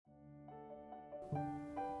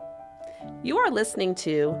You are listening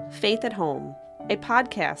to Faith at Home, a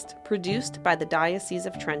podcast produced by the Diocese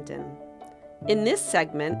of Trenton. In this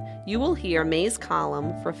segment, you will hear May's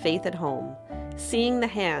column for Faith at Home, Seeing the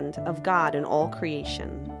Hand of God in All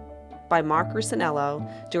Creation, by Mark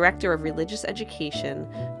Rusinello, Director of Religious Education,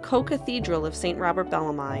 Co-Cathedral of St. Robert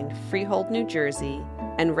Bellarmine, Freehold, New Jersey,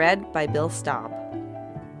 and read by Bill Staub.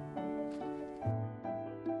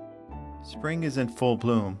 Spring is in full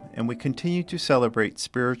bloom, and we continue to celebrate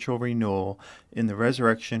spiritual renewal in the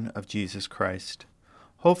resurrection of Jesus Christ.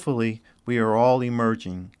 Hopefully, we are all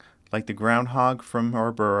emerging, like the groundhog from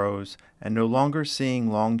our burrows, and no longer seeing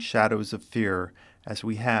long shadows of fear as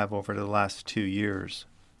we have over the last 2 years.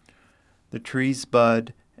 The trees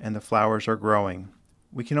bud and the flowers are growing.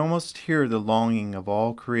 We can almost hear the longing of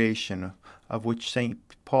all creation, of which St.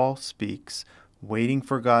 Paul speaks, waiting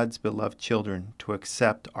for God's beloved children to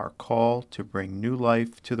accept our call to bring new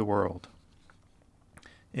life to the world.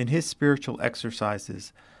 In his spiritual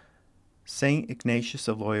exercises, St. Ignatius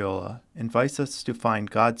of Loyola invites us to find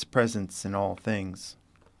God's presence in all things.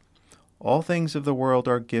 All things of the world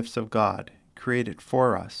are gifts of God, created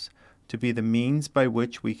for us, to be the means by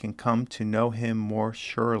which we can come to know him more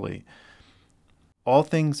surely. All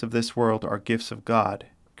things of this world are gifts of God,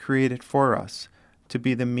 created for us, to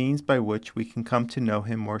be the means by which we can come to know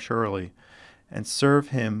him more surely and serve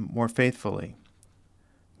him more faithfully.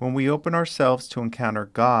 When we open ourselves to encounter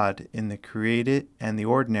God in the created and the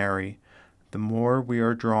ordinary, the more we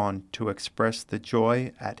are drawn to express the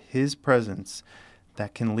joy at his presence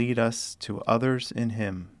that can lead us to others in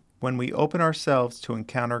him. When we open ourselves to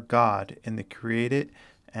encounter God in the created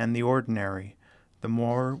and the ordinary, the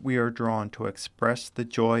more we are drawn to express the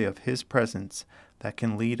joy of his presence that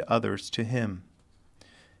can lead others to him.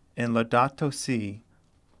 In Laudato Si,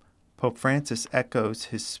 Pope Francis echoes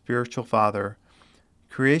his spiritual father,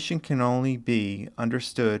 creation can only be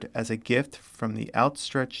understood as a gift from the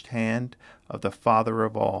outstretched hand of the Father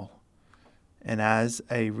of all, and as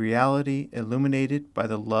a reality illuminated by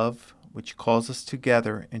the love which calls us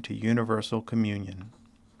together into universal communion.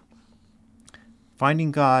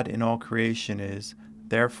 Finding God in all creation is,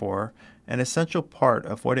 therefore, an essential part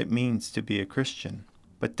of what it means to be a Christian.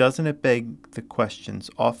 But doesn't it beg the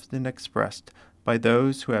questions often expressed by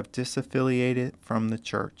those who have disaffiliated from the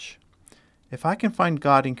church? If I can find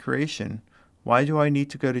God in creation, why do I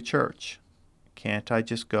need to go to church? Can't I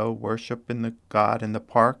just go worship God in the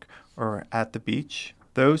park or at the beach?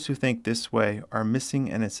 Those who think this way are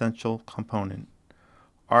missing an essential component.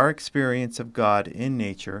 Our experience of God in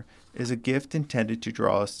nature is a gift intended to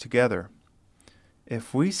draw us together.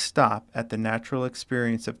 If we stop at the natural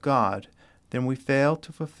experience of God, then we fail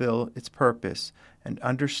to fulfill its purpose and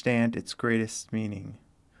understand its greatest meaning.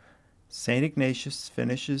 St. Ignatius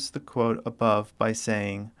finishes the quote above by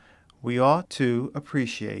saying, "We ought to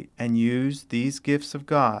appreciate and use these gifts of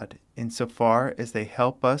God insofar as they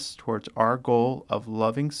help us towards our goal of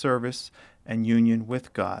loving service and union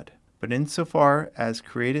with God. But insofar as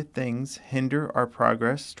created things hinder our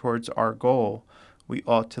progress towards our goal, we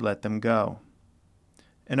ought to let them go."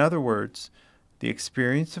 In other words, the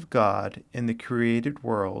experience of God in the created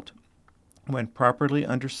world, when properly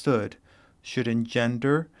understood, should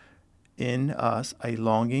engender in us a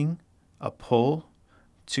longing, a pull,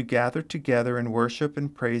 to gather together in worship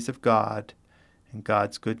and praise of God and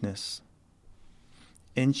God's goodness.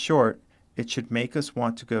 In short, it should make us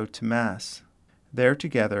want to go to Mass. There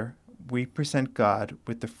together, we present God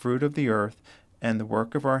with the fruit of the earth and the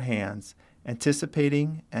work of our hands,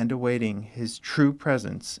 anticipating and awaiting his true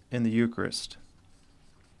presence in the Eucharist.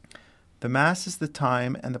 The Mass is the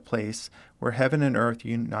time and the place where heaven and earth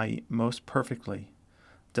unite most perfectly.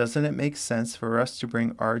 Doesn't it make sense for us to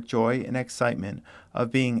bring our joy and excitement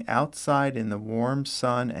of being outside in the warm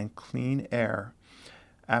sun and clean air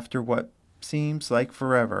after what seems like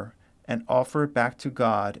forever and offer it back to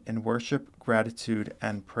God in worship, gratitude,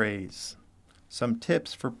 and praise? Some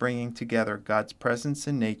tips for bringing together God's presence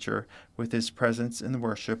in nature with his presence in the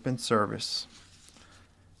worship and service.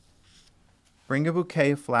 Bring a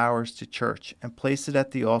bouquet of flowers to church and place it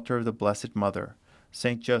at the altar of the Blessed Mother,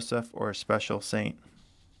 St. Joseph, or a special saint.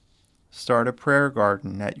 Start a prayer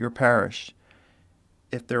garden at your parish.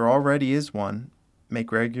 If there already is one,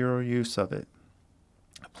 make regular use of it.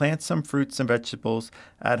 Plant some fruits and vegetables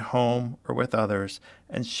at home or with others,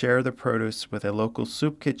 and share the produce with a local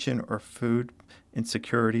soup kitchen or food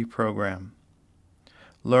insecurity program.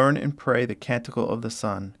 Learn and pray the Canticle of the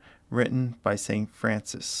Sun, written by St.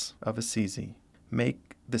 Francis of Assisi.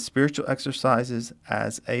 Make the spiritual exercises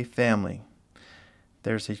as a family.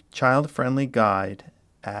 There's a child-friendly guide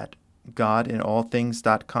at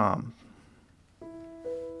godinallthings.com.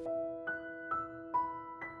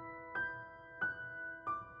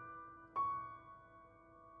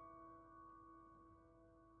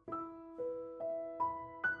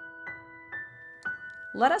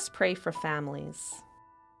 Let us pray for families.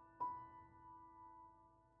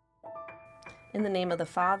 In the name of the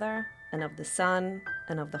Father, and of the Son,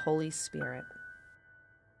 and of the Holy Spirit.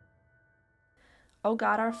 O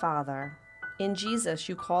God our Father, in Jesus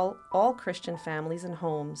you call all Christian families and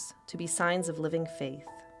homes to be signs of living faith.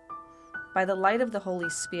 By the light of the Holy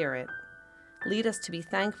Spirit, lead us to be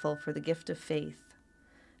thankful for the gift of faith.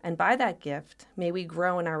 And by that gift, may we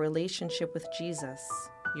grow in our relationship with Jesus,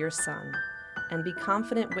 your Son, and be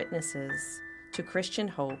confident witnesses to Christian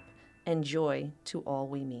hope and joy to all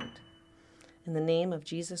we meet. In the name of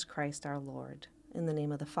Jesus Christ our Lord, in the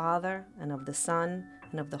name of the Father, and of the Son,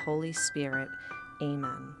 and of the Holy Spirit,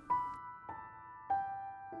 amen.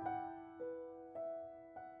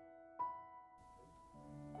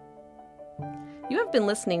 You have been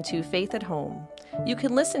listening to Faith at Home. You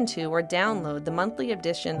can listen to or download the monthly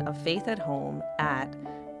edition of Faith at Home at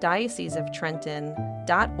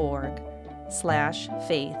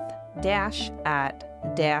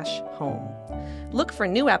dioceseoftrenton.org/faith-at-home. Look for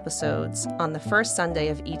new episodes on the first Sunday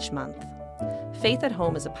of each month. Faith at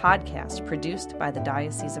Home is a podcast produced by the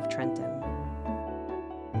Diocese of Trenton.